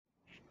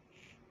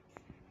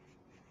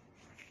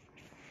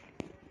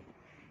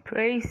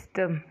Praise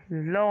the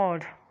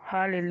Lord.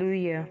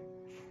 Hallelujah.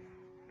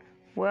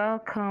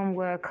 Welcome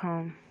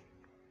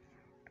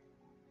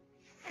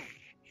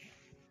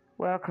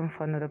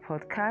for another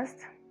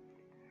podcast.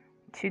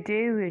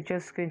 Today we're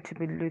just going to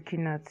be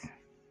looking at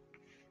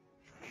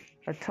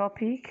a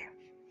topic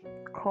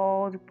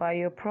called By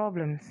Your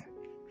Problems.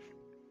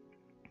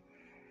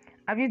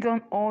 Have you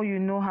done all you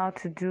know how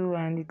to do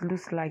and it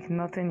looks like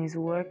nothing is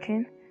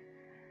working?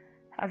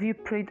 Have you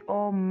prayed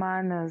all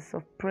manners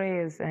of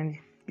prayers and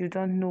you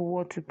don't know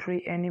what to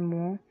pray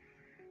anymore?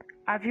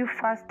 Have you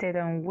fasted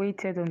and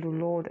waited on the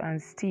Lord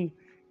and still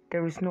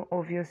there is no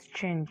obvious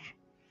change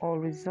or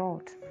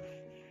result?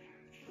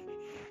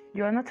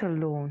 You are not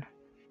alone.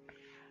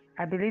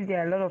 I believe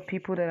there are a lot of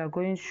people that are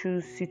going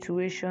through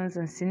situations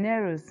and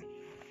scenarios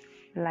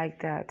like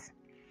that,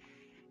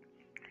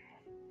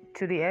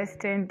 to the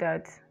extent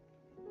that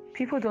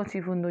people don't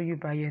even know you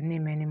by your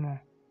name anymore.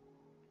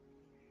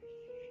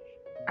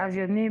 Has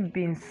your name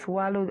been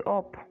swallowed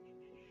up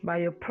by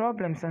your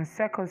problems and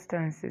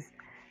circumstances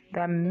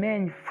that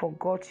men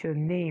forgot your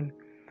name,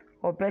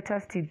 or better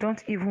still,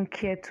 don't even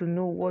care to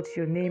know what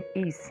your name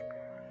is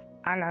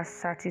and are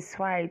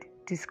satisfied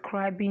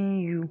describing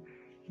you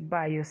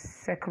by your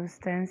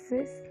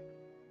circumstances?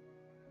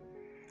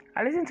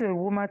 I listened to a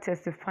woman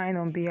testifying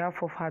on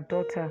behalf of her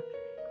daughter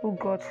who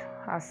got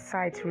her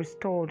sight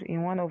restored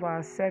in one of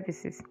our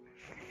services.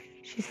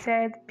 She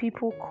said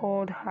people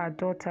called her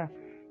daughter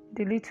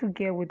the little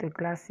girl with the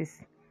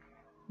glasses.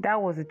 That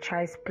was a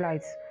child's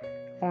plight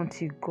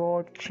until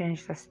God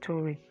changed the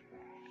story.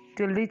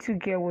 The little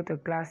girl with the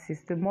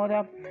glasses. The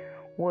mother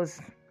was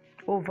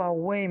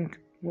overwhelmed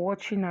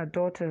watching her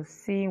daughter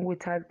seeing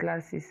without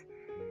glasses.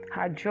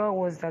 Her joy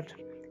was that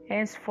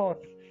henceforth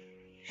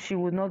she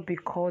would not be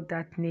called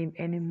that name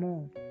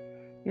anymore.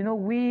 You know,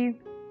 we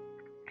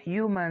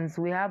humans,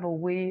 we have a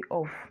way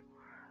of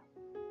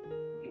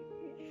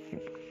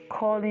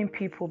calling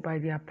people by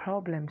their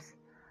problems.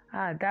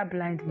 That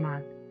blind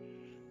man,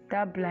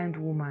 that blind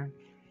woman,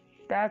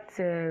 that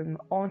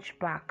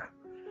hunchback.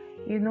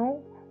 You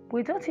know,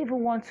 we don't even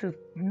want to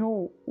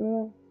know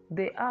who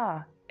they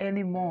are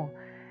anymore.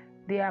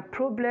 Their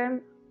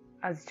problem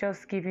as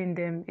just giving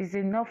them is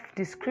enough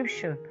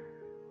description,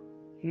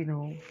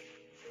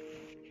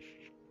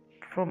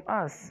 from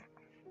us.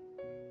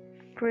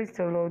 Praise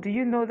the Lord. Do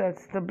you know that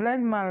the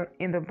blind man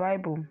in the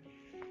Bible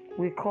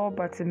we call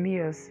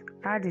Bartimaeus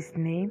had his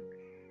name?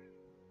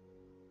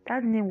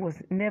 That name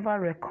was never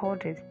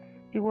recorded.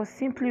 It was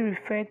simply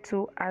referred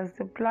to as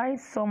the blind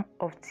son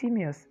of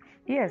Timaeus.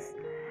 Yes,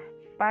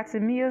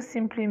 Bartimaeus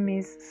simply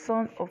means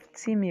son of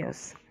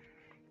Timaeus.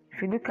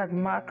 If you look at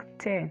Mark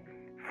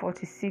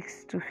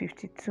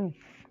 10:46-52,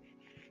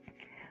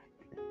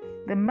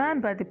 the man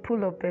by the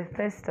pool of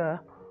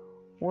Bethesda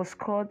was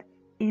called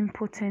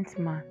impotent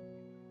man.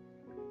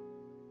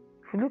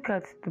 If you look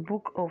at the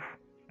book of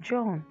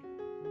John,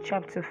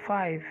 chapter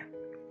 5,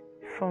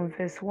 from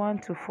verse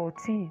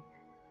 1-14,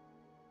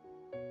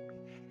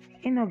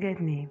 he no get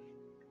name.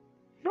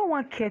 No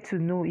one cared to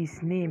know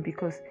his name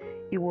because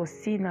he was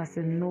seen as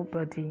a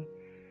nobody.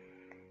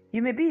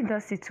 You may be in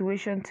that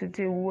situation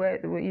today where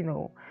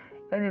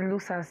when it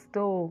looks as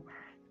though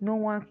no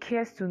one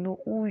cares to know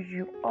who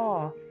you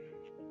are.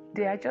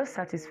 They are just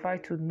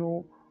satisfied to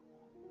know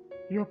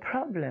your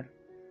problem,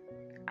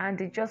 and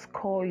they just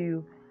call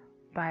you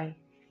by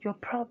your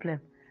problem.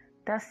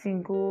 That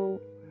single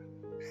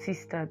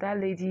sister, that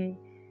lady,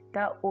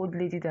 that old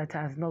lady that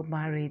has not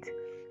married,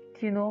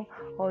 or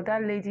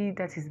that lady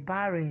that is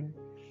barren,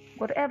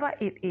 whatever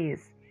it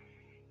is.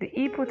 The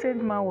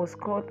impotent man was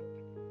called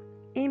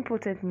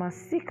impotent man,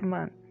 sick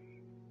man,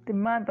 the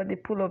man by the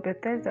pool of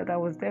Bethesda that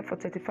was there for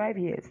 35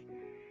 years.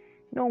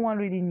 No one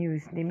really knew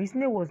his name. His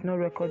name was not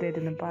recorded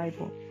in the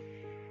Bible.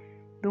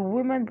 The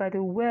woman by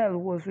the well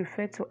was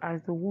referred to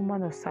as the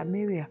woman of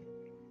Samaria.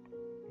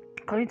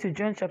 According to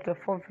John chapter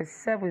 4 verse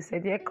 7, it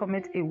said, "Here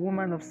cometh a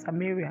woman of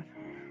Samaria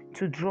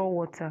to draw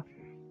water.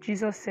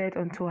 Jesus said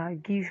unto her,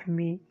 Give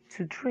me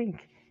to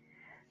drink."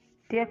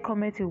 There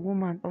cometh a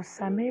woman of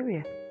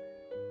Samaria.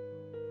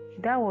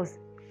 That was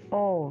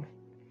all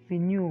we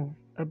knew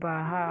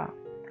about her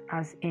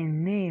as a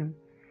name.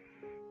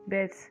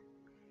 But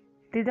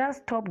did that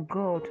stop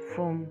God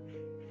from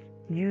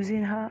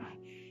using her?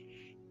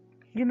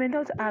 You may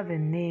not have a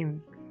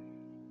name.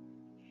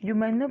 You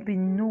might not be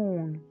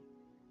known.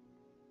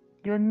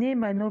 Your name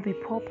might not be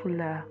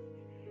popular.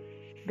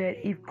 But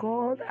if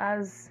God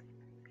has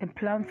a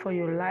plan for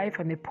your life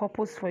and a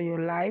purpose for your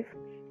life,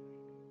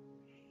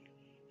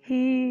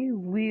 He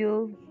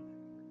will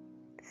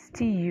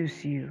still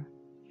use you.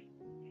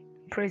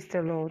 Praise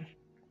the Lord.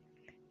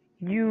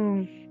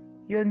 Your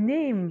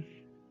name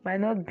might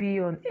not be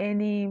on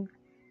any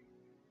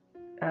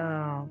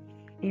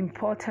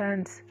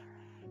important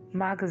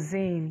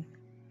magazine.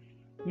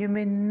 You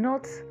may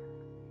not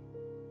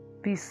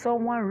be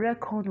someone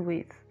reckoned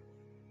with,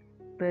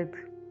 but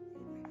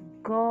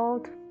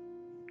God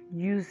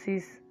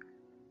uses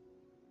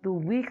the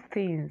weak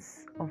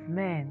things of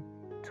men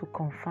to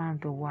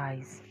confound the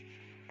wise.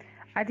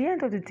 At the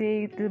end of the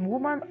day, the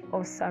woman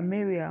of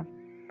Samaria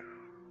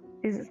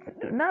is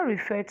now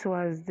referred to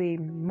as the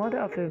mother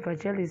of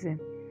evangelism.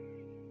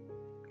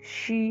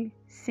 She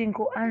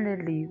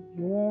single-handedly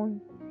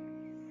won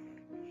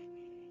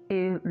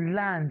a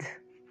land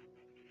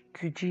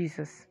to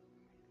Jesus,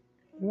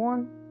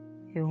 won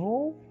a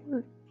whole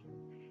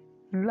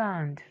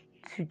land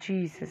to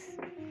Jesus.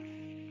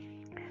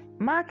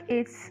 Mark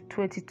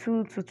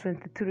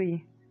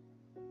 8:22-23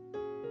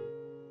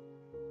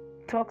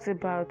 talks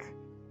about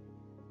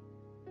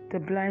the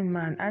blind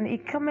man, and he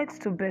cometh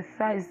to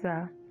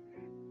Bethsaida,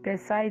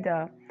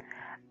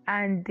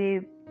 and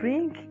they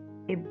bring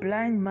a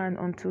blind man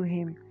unto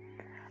him,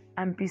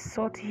 and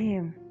besought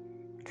him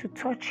to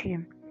touch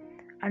him.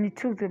 And he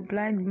took the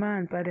blind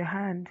man by the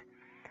hand,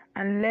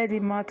 and led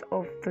him out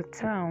of the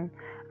town.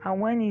 And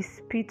when he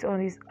spit on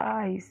his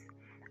eyes,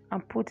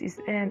 and put his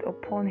hand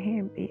upon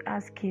him, he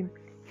asked him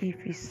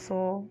if he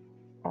saw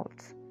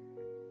aught.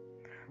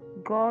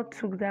 God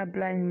took that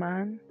blind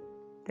man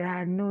that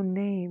had no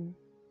name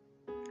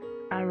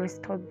and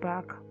restored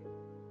back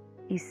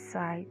his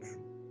sight.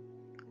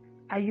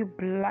 Are you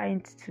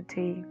blind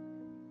today?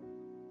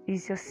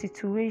 Is your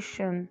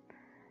situation,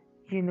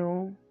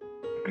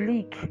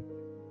 bleak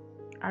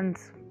and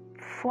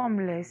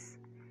formless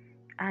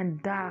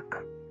and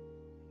dark?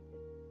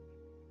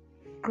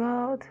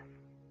 God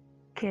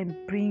can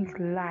bring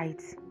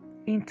light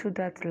into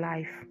that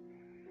life.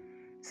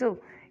 So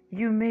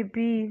you may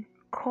be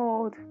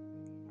called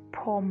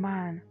poor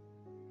man,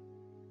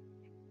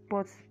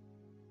 but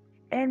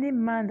any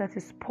man that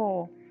is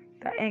poor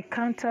that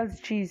encounters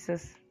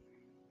Jesus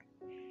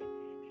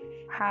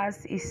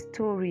has his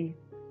story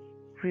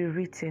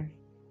rewritten.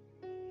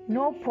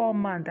 No poor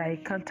man that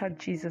encountered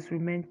Jesus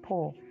remained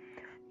poor.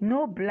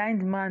 No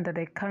blind man that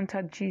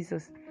encountered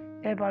Jesus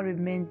ever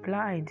remained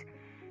blind.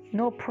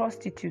 No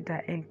prostitute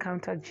that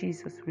encountered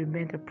Jesus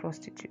remained a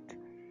prostitute.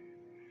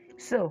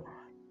 So,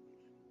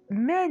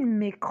 men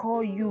may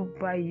call you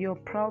by your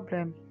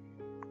problem.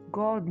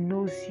 God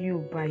knows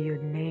you by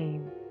your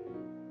name.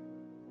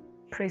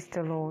 Praise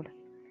the Lord.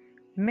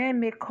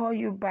 Men may call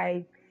you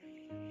by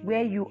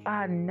where you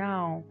are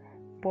now,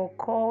 but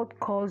God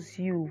calls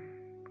you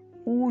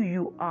who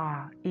you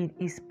are in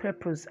His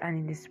purpose and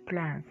in His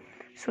plan.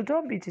 So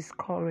don't be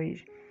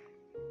discouraged.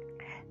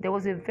 There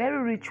was a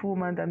very rich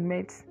woman that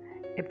met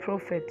a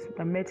prophet,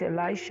 that met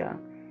Elisha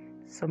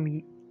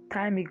some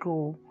time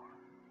ago,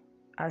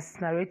 as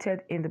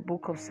narrated in the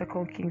book of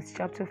 2 Kings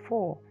chapter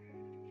 4.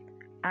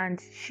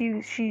 And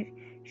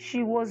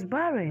she was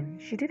barren.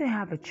 She didn't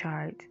have a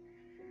child,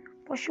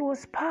 but she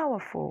was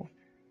powerful.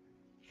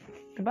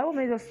 The Bible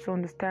made us to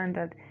understand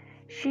that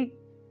she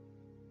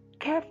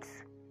kept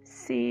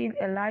seeing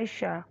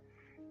Elisha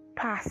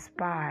pass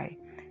by.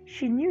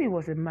 She knew he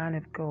was a man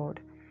of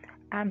God.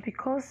 And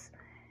because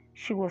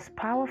she was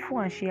powerful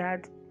and she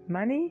had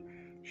money,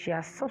 she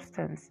had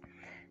substance,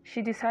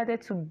 she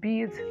decided to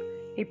build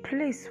a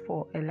place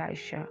for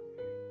Elisha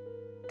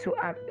to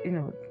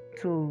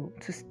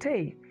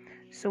stay.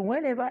 So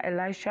whenever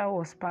Elisha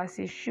was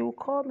passing, she would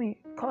call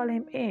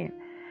him in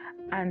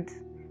and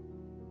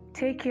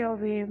take care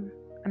of him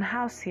and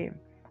house him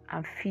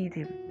and feed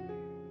him.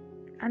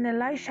 And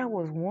Elisha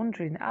was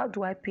wondering, how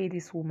do I pay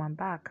this woman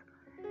back?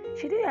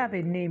 She didn't have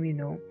a name,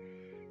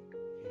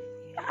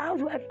 How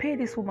do I pay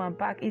this woman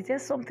back? Is there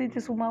something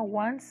this woman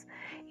wants?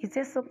 Is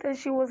there something?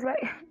 She was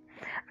like,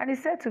 and he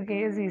said to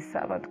Gehazi his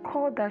servant,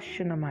 call that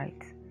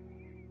Shunammite.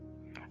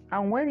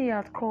 And when he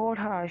had called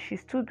her, she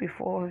stood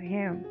before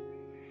him.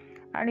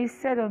 And he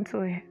said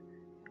unto him,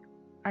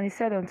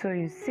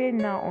 say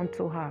now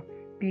unto her,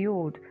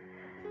 behold,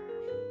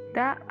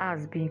 thou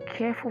hast been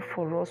careful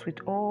for us with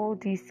all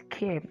this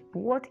care.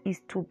 What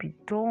is to be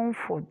done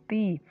for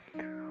thee?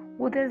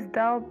 Wouldest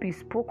thou be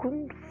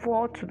spoken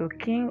for to the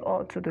king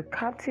or to the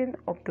captain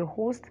of the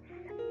host?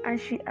 And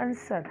she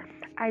answered,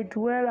 I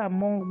dwell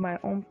among my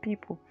own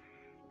people.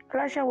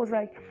 Elisha was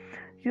like,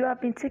 you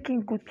have been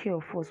taking good care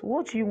of us.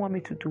 What do you want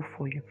me to do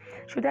for you?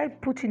 Should I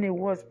put in a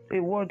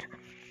word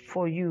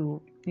for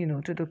you,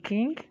 to the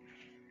king?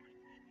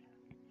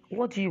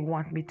 What do you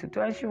want me to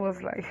do? And she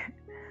was like,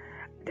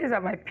 these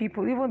are my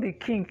people, even the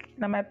king,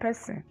 not my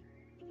person.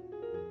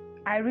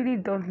 I really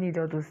don't need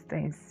all those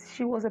things.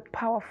 She was a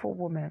powerful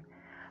woman,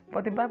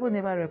 but the Bible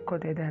never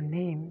recorded her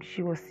name.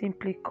 She was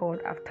simply called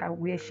after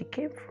where she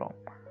came from.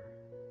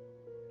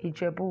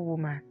 Ijebu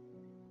woman,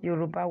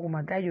 Yoruba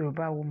woman,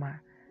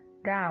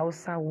 that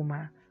Hausa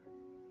woman.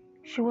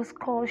 She was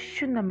called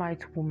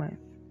Shunammite woman,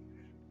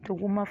 the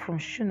woman from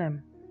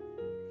Shunam.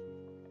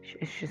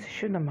 She's a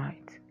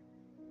Shunammite.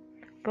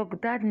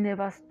 But that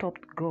never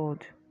stopped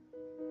God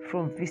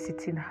from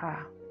visiting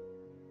her.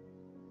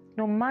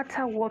 No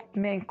matter what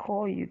men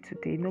call you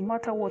today, no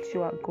matter what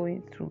you are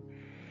going through,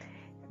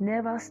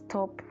 never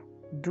stop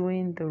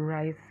doing the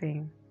right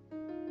thing.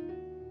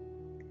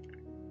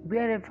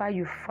 Wherever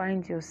you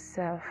find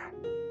yourself,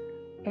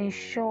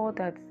 ensure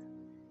that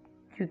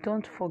you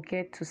don't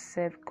forget to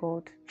serve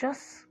God.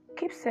 Just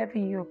keep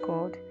serving your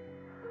God.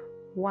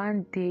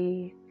 One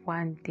day,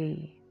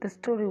 the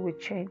story will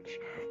change.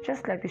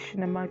 Just like the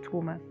Shunammite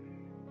woman.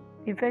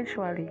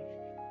 Eventually,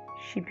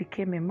 she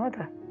became a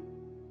mother.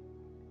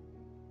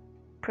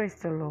 Praise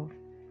the Lord.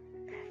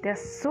 There are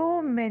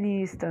so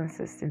many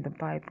instances in the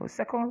Bible.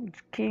 2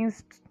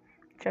 Kings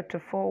chapter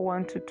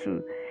 4,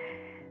 1-2.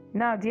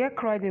 Now there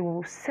cried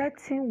a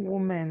certain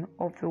woman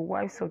of the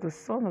wives of the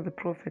son of the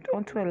prophet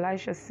unto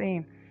Elisha,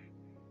 saying,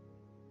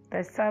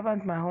 Thy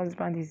servant my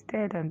husband is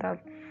dead, and thou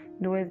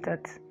knowest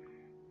that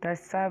thy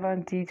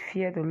servant did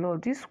fear the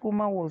Lord. This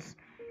woman was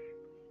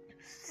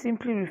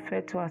simply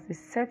referred to as a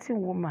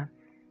certain woman.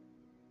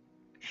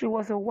 She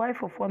was a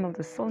wife of one of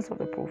the sons of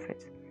the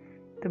prophet.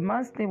 The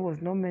man's name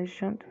was not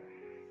mentioned.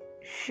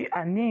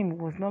 Her name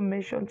was not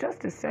mentioned,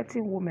 just a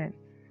certain woman.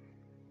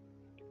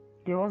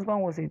 The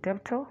husband was a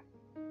debtor,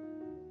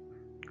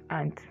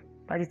 and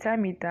by the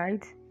time he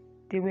died,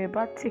 they were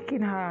about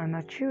taking her and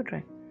her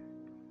children.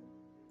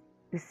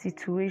 The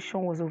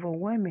situation was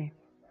overwhelming.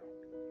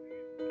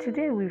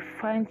 Today we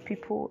find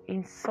people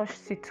in such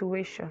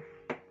situation.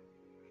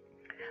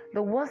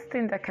 The worst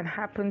thing that can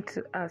happen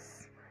to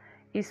us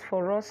is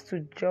for us to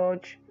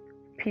judge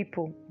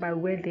people by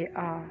where they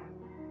are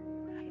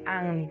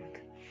and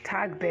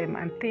tag them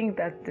and think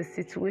that the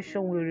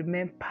situation will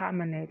remain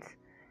permanent.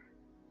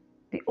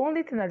 The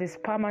only thing that is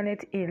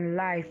permanent in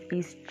life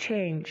is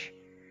change.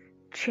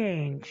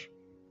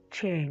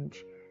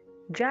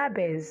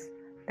 Jabez,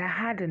 that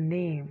had a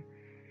name,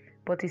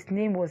 but his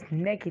name was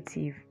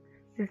negative,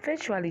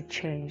 eventually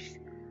changed.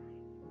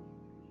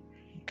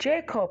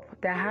 Jacob,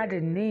 that had a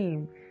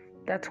name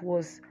that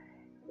was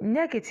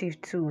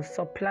negative too,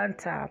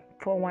 supplanter,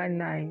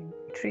 419,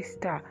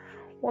 trickster,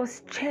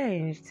 was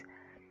changed.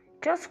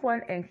 Just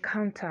one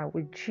encounter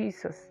with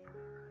Jesus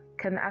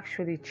can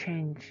actually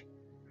change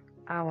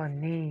our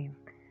name.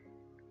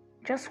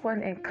 Just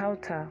one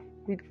encounter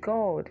with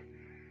God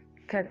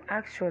can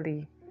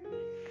actually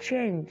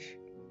change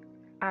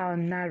our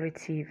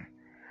narrative.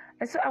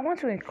 And so I want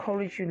to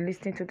encourage you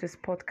listening to this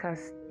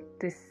podcast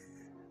this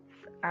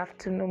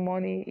afternoon,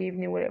 morning,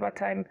 evening, whatever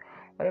time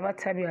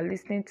you are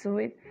listening to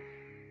it,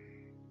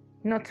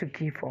 not to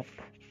give up.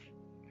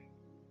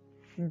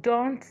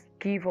 Don't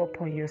give up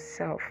on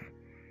yourself.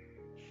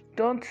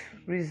 Don't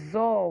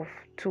resolve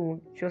to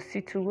your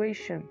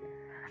situation.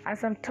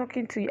 As I'm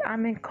talking to you,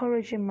 I'm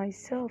encouraging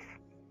myself.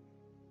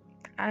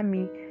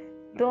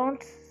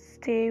 Don't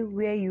stay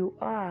where you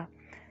are.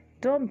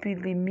 Don't be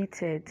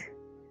limited.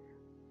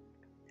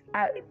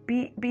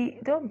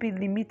 Don't be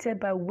limited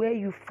by where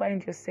you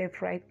find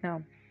yourself right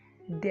now.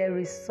 There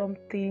is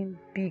something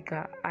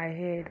bigger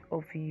ahead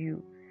of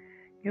you.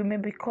 You may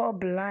be called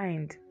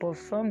blind, but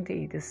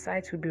someday the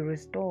sight will be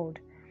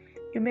restored.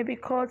 You may be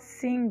called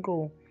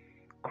single,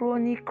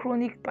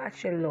 chronic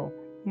bachelor,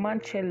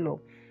 mancello,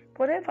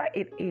 whatever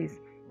it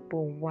is, but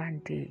one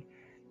day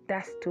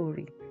that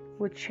story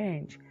will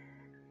change.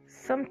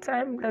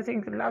 Sometime, I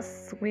think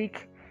last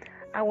week,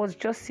 I was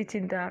just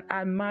sitting down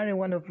and marrying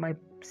one of my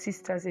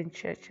sisters in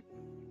church,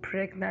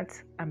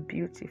 pregnant and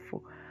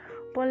beautiful.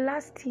 But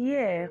last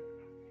year,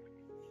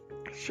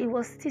 she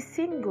was still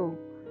single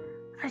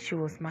and she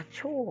was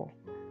mature.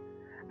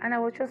 And I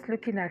was just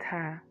looking at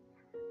her,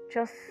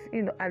 just,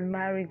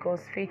 admiring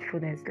God's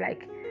faithfulness.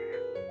 Like,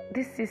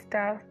 this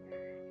sister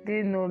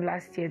didn't know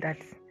last year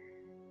that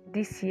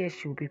this year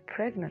she'll be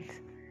pregnant.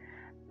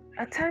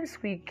 At times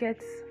we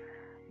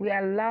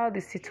allow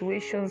the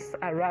situations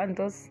around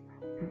us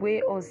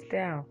weigh us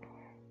down.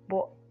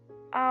 But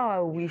I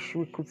wish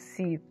we could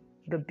see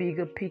the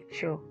bigger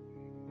picture.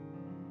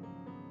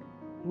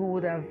 We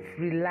would have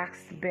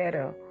relaxed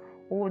better.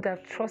 We would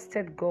have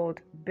trusted God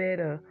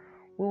better.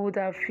 We would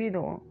have,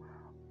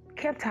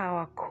 kept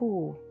our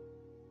cool.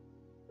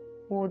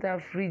 We would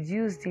have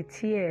reduced the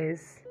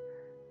tears.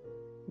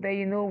 But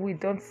we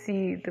don't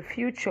see the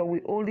future.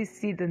 We only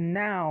see the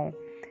now.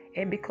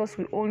 And because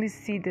we only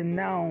see the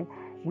now,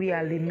 we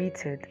are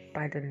limited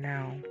by the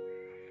now.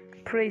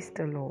 Praise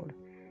the Lord.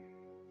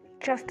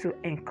 Just to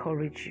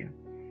encourage you.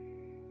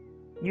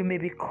 You may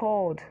be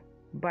called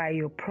by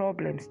your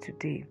problems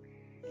today.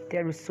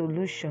 There is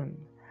solution.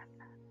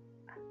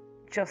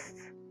 Just,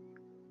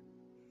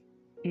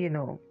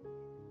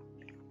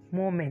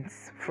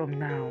 moments from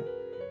now.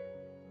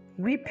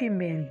 Weeping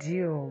may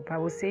endure,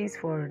 Bible says,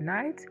 for a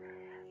night,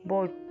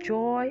 but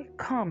joy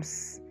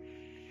comes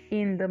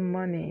in the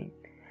morning.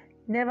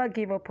 Never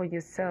give up on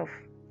yourself.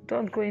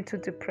 Don't go into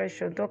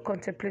depression. Don't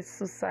contemplate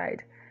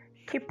suicide.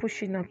 Keep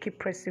pushing on. Keep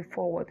pressing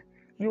forward.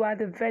 You are at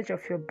the verge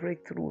of your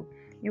breakthrough.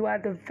 You are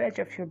at the verge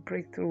of your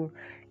breakthrough.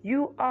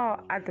 You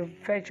are at the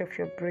verge of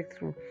your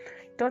breakthrough.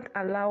 Don't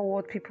allow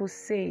what people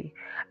say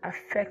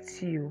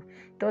affect you.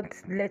 Don't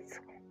let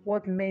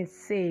what men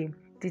say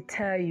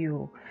deter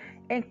you.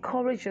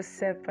 Encourage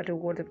yourself by the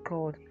word of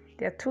God.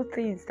 There are two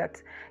things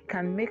that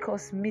can make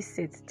us miss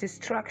it: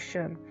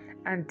 distraction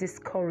and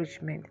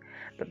discouragement.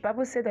 The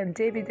Bible said that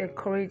David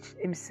encouraged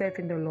himself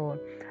in the Lord.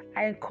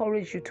 I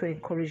encourage you to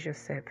encourage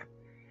yourself.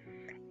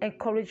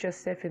 Encourage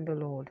yourself in the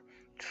Lord.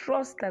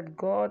 Trust that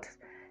God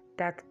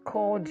that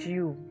called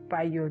you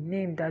by your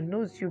name, that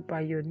knows you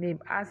by your name,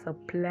 has a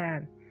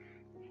plan.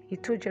 He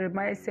told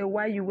Jeremiah, say,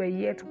 while you were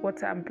yet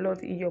water and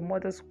blood in your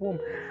mother's womb,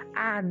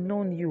 I had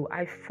known you,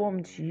 I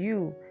formed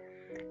you.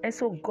 And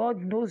so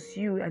God knows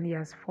you and He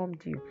has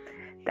formed you.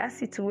 That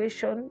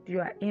situation you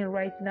are in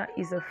right now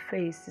is a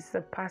phase. It's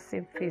a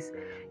passing phase.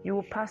 You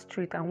will pass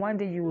through it, and one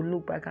day you will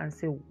look back and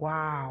say,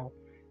 wow,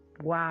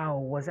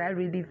 was I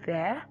really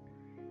there?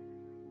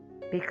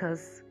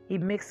 Because He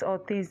makes all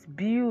things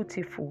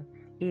beautiful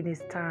in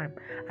His time.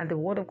 And the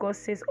Word of God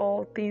says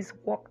all things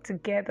work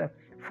together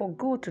for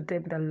good to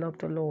them that love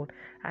the Lord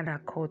and are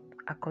called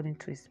according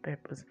to His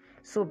purpose.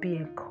 So be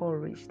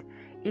encouraged.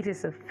 It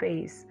is a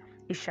phase.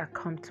 It shall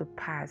come to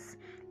pass.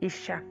 It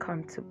shall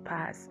come to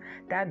pass.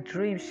 That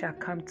dream shall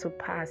come to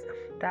pass.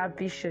 That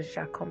vision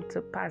shall come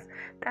to pass.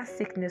 That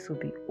sickness will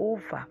be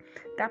over.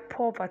 That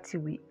poverty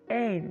will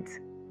end.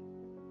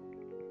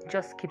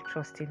 Just keep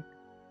trusting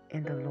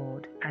in the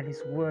Lord and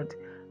His word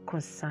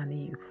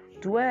concerning you.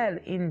 Dwell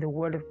in the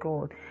word of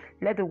God.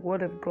 Let the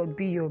word of God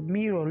be your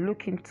mirror.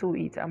 Look into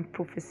it and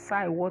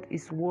prophesy what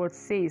His word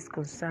says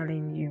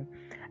concerning you.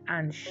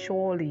 And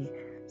surely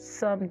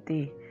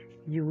someday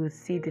you will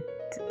see the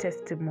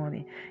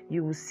testimony.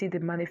 You will see the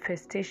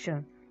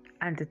manifestation,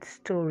 and the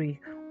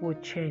story will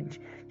change.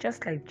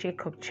 Just like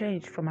Jacob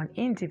changed from an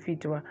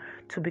individual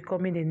to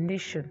becoming a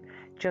nation.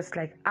 Just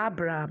like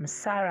Abraham,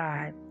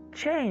 Sarah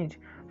changed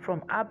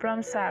from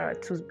Abraham, Sarah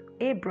to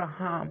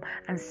Abraham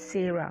and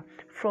Sarah,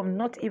 from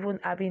not even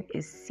having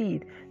a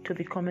seed to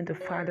becoming the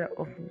father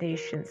of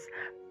nations.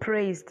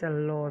 Praise the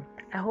Lord.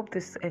 I hope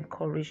this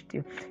encouraged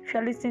you. If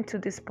you're listening to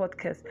this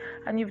podcast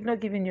and you've not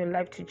given your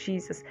life to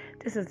Jesus,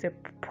 this is the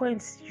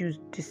point you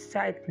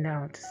decide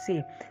now to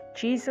say,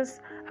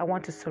 Jesus, I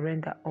want to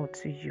surrender all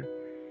to you.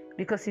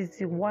 Because He's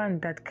the one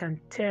that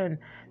can turn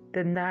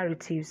the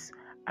narratives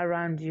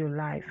around your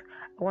life.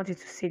 I want you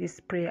to say this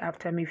prayer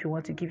after me if you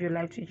want to give your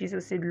life to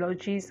Jesus. Say, Lord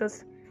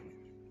Jesus,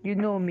 you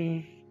know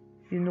me.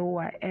 You know who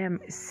I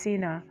am, a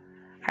sinner.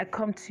 I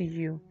come to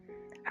you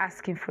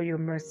asking for your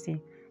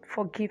mercy.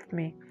 Forgive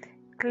me,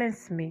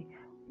 cleanse me,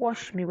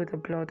 wash me with the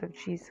blood of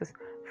Jesus.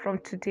 From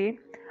today,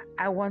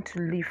 I want to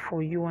live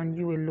for you and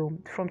you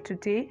alone. From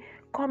today,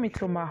 come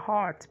into my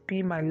heart.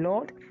 Be my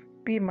Lord,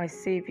 be my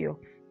Savior,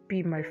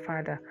 be my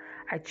Father.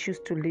 I choose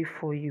to live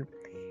for you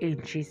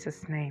in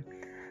Jesus' name.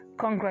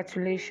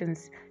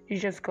 Congratulations, you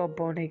just got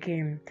born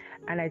again.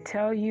 And I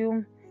tell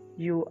you,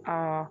 you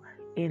are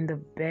in the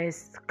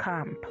best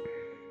camp.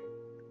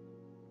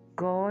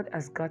 God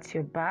has got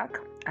your back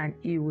and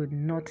He will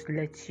not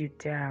let you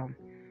down.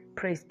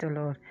 Praise the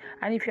Lord.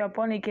 And if you are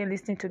born again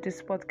listening to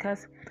this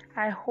podcast,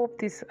 I hope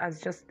this has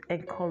just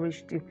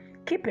encouraged you.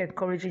 Keep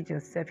encouraging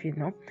yourself,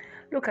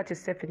 Look at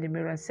yourself in the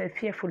mirror and say,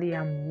 fearfully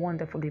and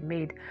wonderfully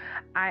made.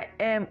 I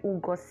am who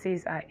God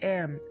says I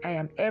am. I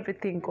am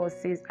everything God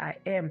says I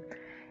am.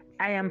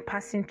 I am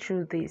passing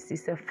through this.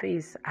 It's a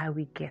phase. I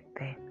will get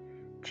there.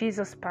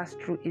 Jesus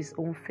passed through His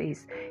own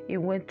phase. He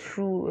went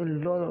through a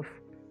lot of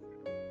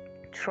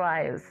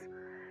trials.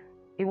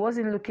 He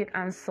wasn't looking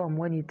handsome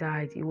when He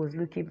died. He was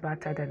looking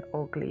battered and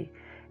ugly.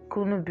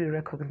 Couldn't be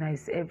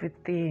recognized.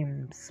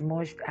 Everything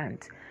smudged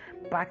and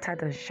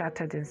battered and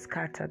shattered and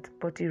scattered.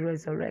 But He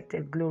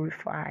resurrected,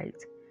 glorified.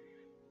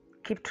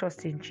 Keep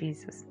trusting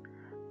Jesus.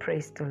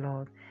 Praise the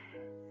Lord.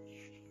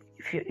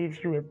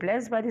 If you were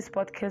blessed by this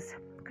podcast,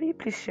 could you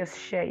please just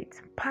share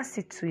it? Pass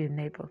it to your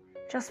neighbor.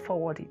 Just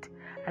forward it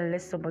and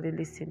let somebody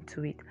listen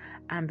to it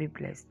and be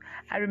blessed.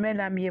 I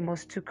remember I'm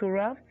Yemos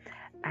Tukura,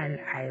 and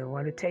I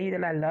want to tell you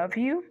that I love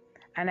you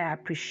and I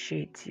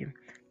appreciate you.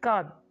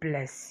 God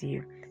bless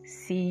you.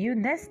 See you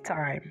next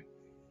time.